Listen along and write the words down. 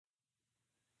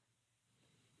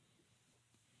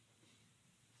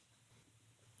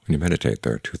When you meditate,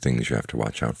 there are two things you have to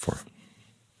watch out for: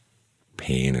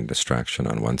 pain and distraction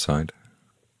on one side,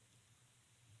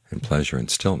 and pleasure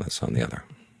and stillness on the other.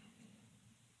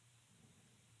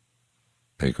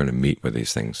 Now, you're going to meet with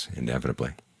these things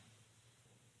inevitably.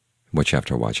 What you have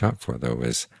to watch out for, though,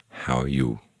 is how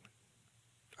you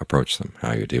approach them,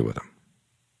 how you deal with them.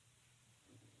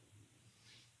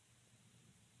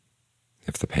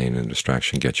 If the pain and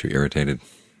distraction get you irritated,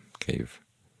 okay,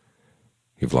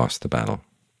 you've lost the battle.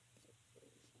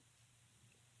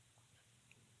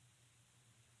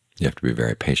 You have to be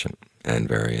very patient and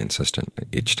very insistent.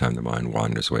 Each time the mind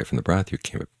wanders away from the breath, you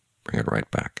bring it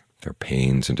right back. There are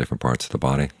pains in different parts of the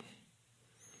body.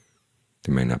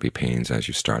 There may not be pains as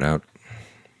you start out,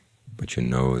 but you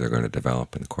know they're going to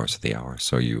develop in the course of the hour,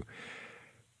 so you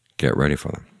get ready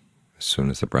for them. As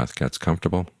soon as the breath gets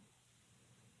comfortable,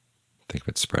 think of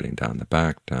it spreading down the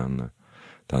back, down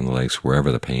the legs,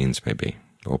 wherever the pains may be.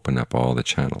 Open up all the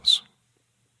channels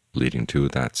leading to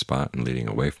that spot and leading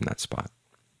away from that spot.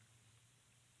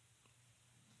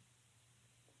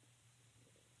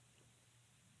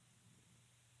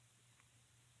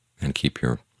 And keep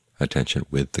your attention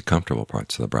with the comfortable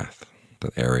parts of the breath,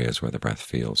 the areas where the breath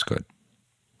feels good.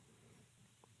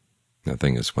 The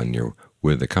thing is, when you're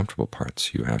with the comfortable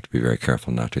parts, you have to be very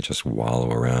careful not to just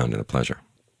wallow around in the pleasure.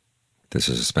 This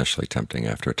is especially tempting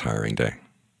after a tiring day.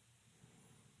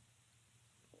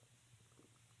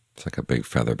 It's like a big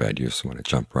feather bed. You just want to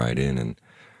jump right in and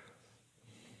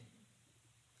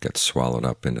get swallowed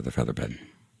up into the feather bed.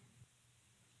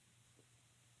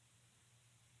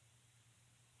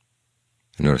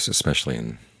 I notice especially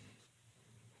in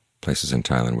places in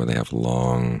Thailand where they have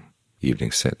long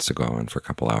evening sits that go on for a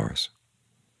couple hours.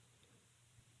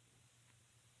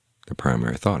 The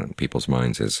primary thought in people's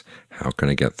minds is, how can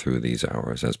I get through these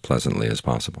hours as pleasantly as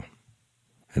possible?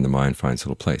 And the mind finds a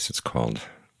little place. It's called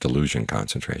delusion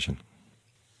concentration,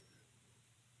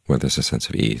 where there's a sense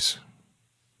of ease,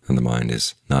 and the mind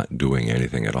is not doing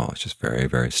anything at all. It's just very,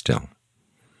 very still.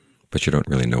 But you don't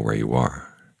really know where you are.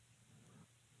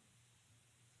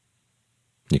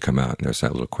 You come out, and there's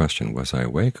that little question: was I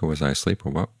awake or was I asleep,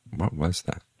 or what was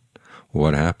that? Well,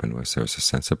 what happened was there was a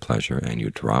sense of pleasure, and you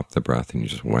dropped the breath and you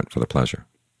just went for the pleasure.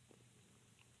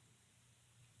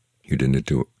 You didn't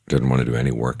want to do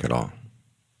any work at all.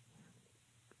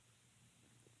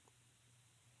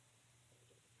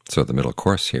 So the middle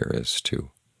course here is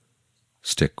to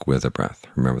stick with the breath.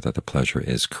 Remember that the pleasure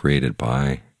is created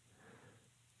by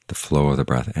the flow of the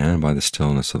breath and by the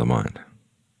stillness of the mind,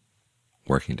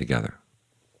 working together.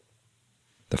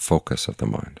 The focus of the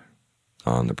mind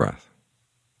on the breath,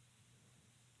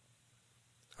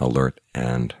 alert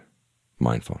and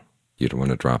mindful. You don't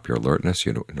want to drop your alertness,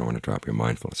 you don't want to drop your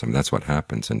mindfulness. I mean, that's what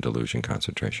happens in delusion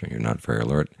concentration. You're not very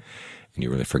alert, and you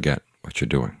really forget what you're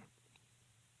doing.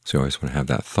 So you always want to have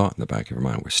that thought in the back of your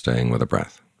mind: we're staying with the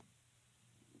breath.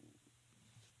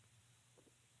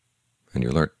 And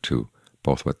you're alert to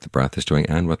both what the breath is doing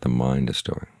and what the mind is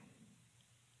doing.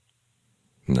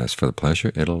 And as for the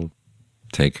pleasure, it'll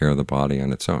take care of the body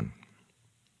on its own.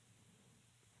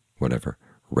 Whatever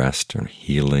rest and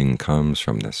healing comes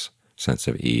from this sense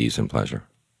of ease and pleasure,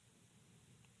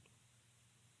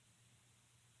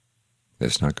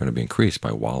 it's not going to be increased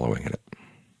by wallowing in it.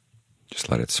 Just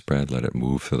let it spread, let it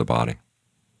move through the body.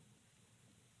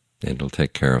 It'll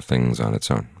take care of things on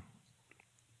its own.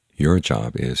 Your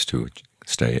job is to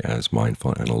stay as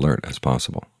mindful and alert as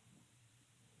possible.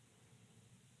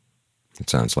 It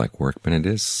sounds like work, but it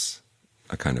is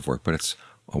a kind of work, but it's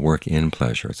a work in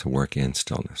pleasure. It's a work in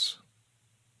stillness,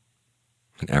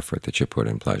 an effort that you put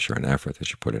in pleasure, an effort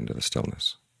that you put into the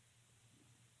stillness.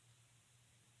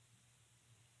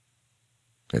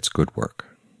 It's good work.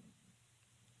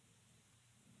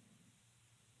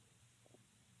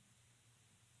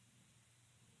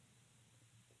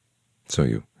 So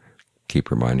you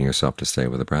keep reminding yourself to stay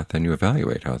with the breath, and you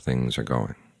evaluate how things are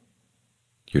going.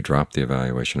 You drop the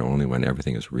evaluation only when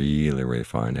everything is really, really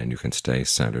fine and you can stay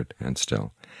centered and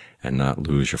still and not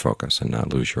lose your focus and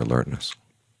not lose your alertness.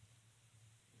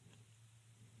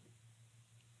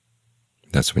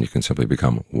 That's when you can simply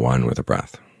become one with the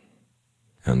breath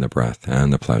and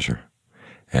the pleasure,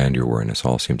 and your awareness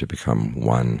all seem to become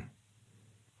one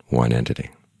entity.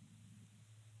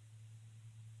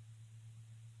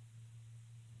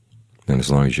 And as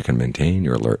long as you can maintain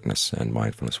your alertness and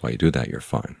mindfulness while you do that, you're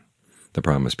fine. The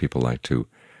problem is people like to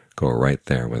go right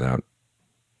there without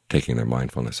taking their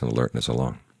mindfulness and alertness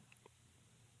along.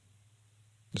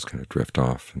 Just kind of drift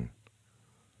off. And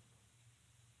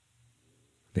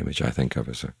the image I think of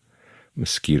is a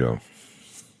mosquito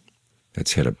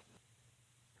that's hit a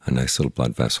nice little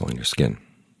blood vessel in your skin.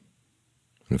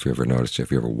 And if you ever noticed,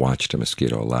 if you ever watched a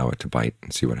mosquito allow it to bite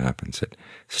and see what happens, it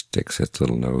sticks its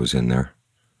little nose in there,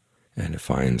 and it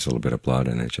finds a little bit of blood,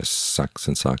 and it just sucks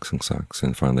and sucks and sucks,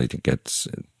 and finally it gets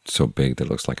so big that it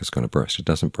looks like it's going to burst. It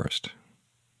doesn't burst.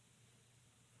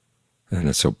 And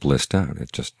it's so blissed out,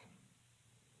 its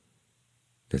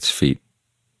feet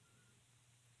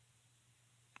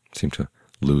seem to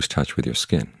lose touch with your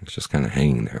skin. It's just kind of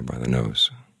hanging there by the nose.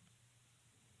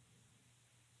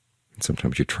 And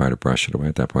sometimes you try to brush it away.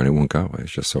 At that point it won't go away.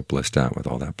 It's just so blissed out with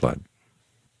all that blood.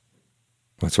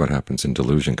 That's what happens in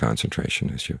delusion concentration,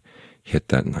 is you hit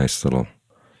that nice little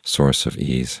source of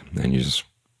ease, and you just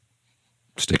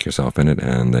stick yourself in it,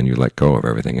 and then you let go of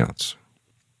everything else,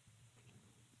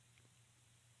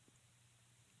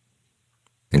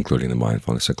 including the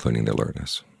mindfulness, including the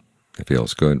alertness. It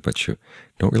feels good, but you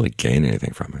don't really gain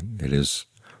anything from it. It is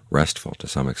restful to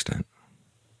some extent,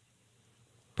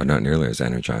 but not nearly as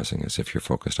energizing as if you're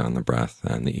focused on the breath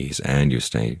and the ease, and you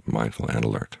stay mindful and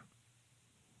alert.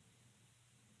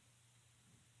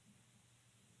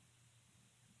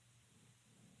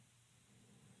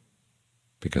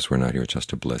 Because we're not here just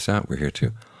to bliss out, we're here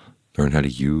to learn how to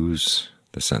use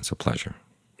the sense of pleasure.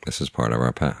 This is part of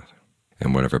our path.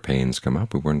 And whatever pains come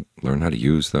up, we learn how to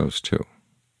use those too.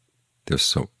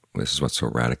 This is what's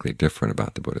so radically different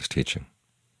about the Buddha's teaching.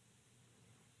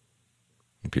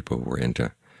 People who were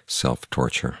into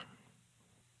self-torture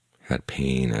had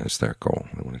pain as their goal.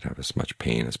 They wanted to have as much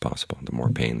pain as possible. The more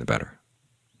pain, the better.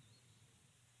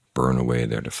 Burn away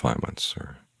their defilements,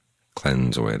 or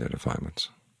cleanse away their defilements.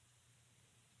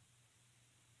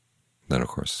 Then, of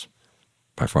course,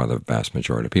 by far the vast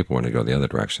majority of people wanted to go the other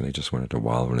direction. They just wanted to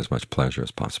wallow in as much pleasure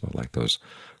as possible, like those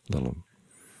little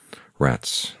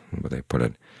rats, where they put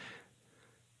an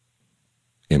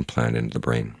implant into the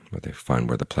brain, where they find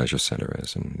where the pleasure center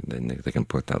is, and then they can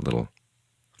put that little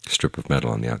strip of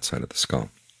metal on the outside of the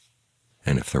skull.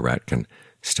 And if the rat can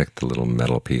stick the little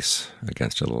metal piece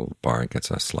against a little bar, it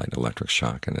gets a slight electric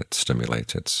shock, and it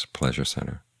stimulates its pleasure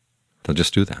center. They'll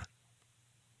just do that.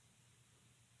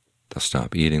 They'll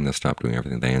stop eating, they'll stop doing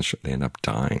everything. They end up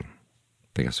dying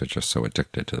because they're just so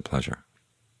addicted to the pleasure.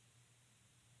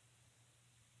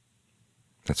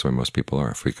 That's why most people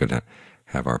are. If we could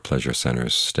have our pleasure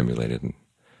centers stimulated,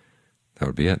 that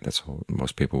would be it. That's what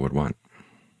most people would want.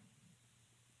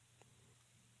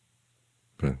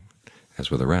 But as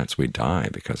with the rats, we die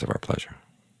because of our pleasure.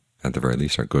 At the very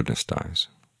least, our goodness dies.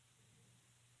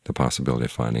 The possibility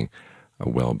of finding a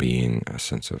well-being, a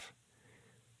sense of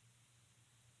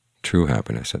true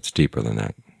happiness that's deeper than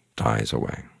that, dies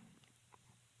away.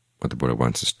 What the Buddha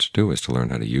wants us to do is to learn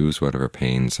how to use whatever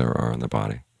pains there are in the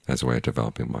body as a way of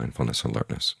developing mindfulness and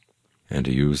alertness, and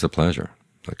to use the pleasure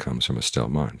that comes from a still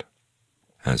mind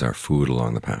as our food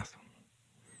along the path,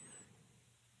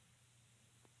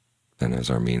 and as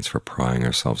our means for prying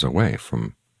ourselves away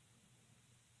from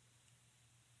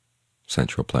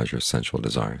sensual pleasures, sensual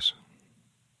desires,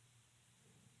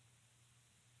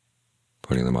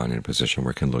 putting the mind in a position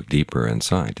where it can look deeper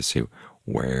inside to see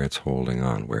where it's holding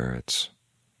on, where it's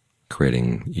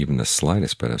creating even the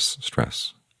slightest bit of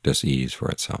stress, dis-ease for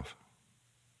itself.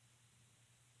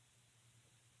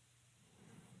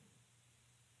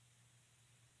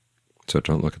 So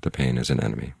don't look at the pain as an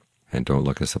enemy, and don't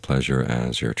look at the pleasure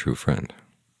as your true friend.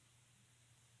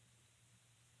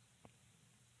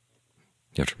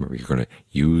 You have to remember you're going to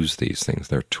use these things.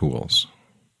 They're tools.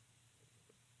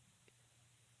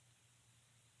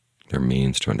 They're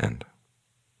means to an end.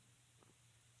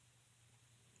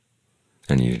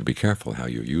 And you need to be careful how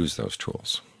you use those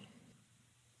tools.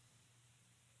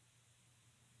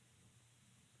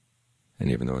 And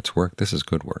even though it's work, this is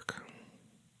good work.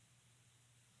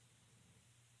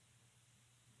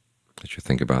 That you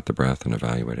think about the breath and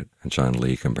evaluate it. And John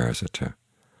Lee compares it to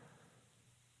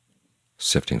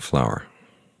sifting flour.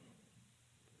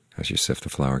 As you sift the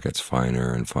flour, it gets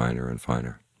finer and finer and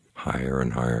finer, higher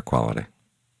and higher quality.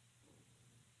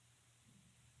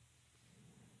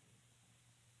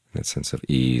 That sense of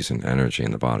ease and energy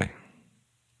in the body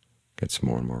gets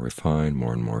more and more refined,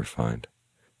 more and more refined,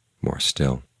 more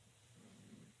still.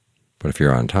 But if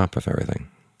you're on top of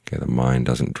everything, okay, the mind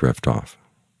doesn't drift off.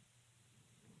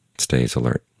 It stays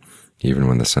alert, even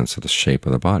when the sense of the shape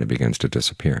of the body begins to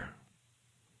disappear.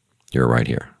 You're right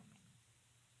here.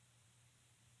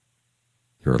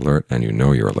 You're alert, and you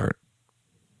know you're alert.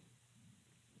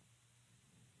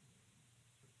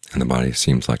 And the body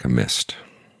seems like a mist.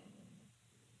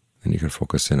 And you can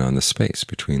focus in on the space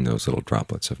between those little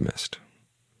droplets of mist.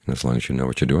 And as long as you know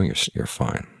what you're doing, you're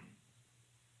fine.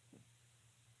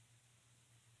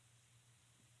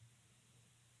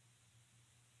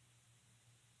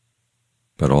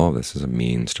 But all of this is a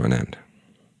means to an end.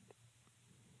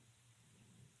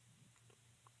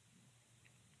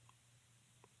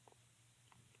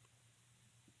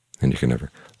 And you can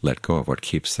never let go of what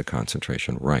keeps the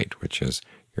concentration right, which is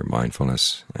your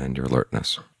mindfulness and your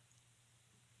alertness.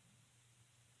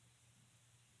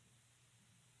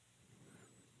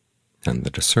 And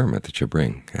the discernment that you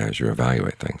bring as you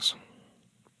evaluate things.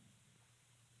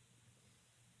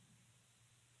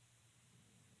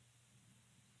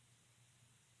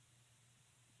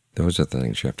 Those are the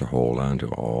things you have to hold on to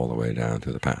all the way down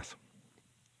through the path.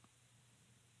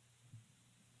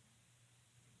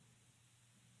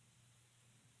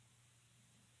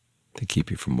 To keep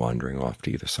you from wandering off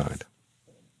to either side.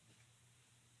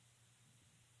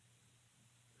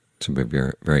 So be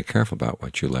very, very careful about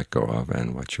what you let go of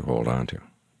and what you hold on to.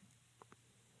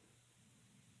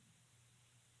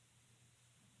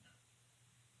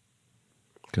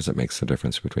 Because it makes the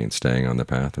difference between staying on the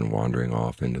path and wandering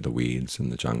off into the weeds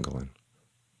and the jungle and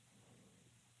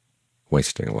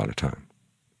wasting a lot of time.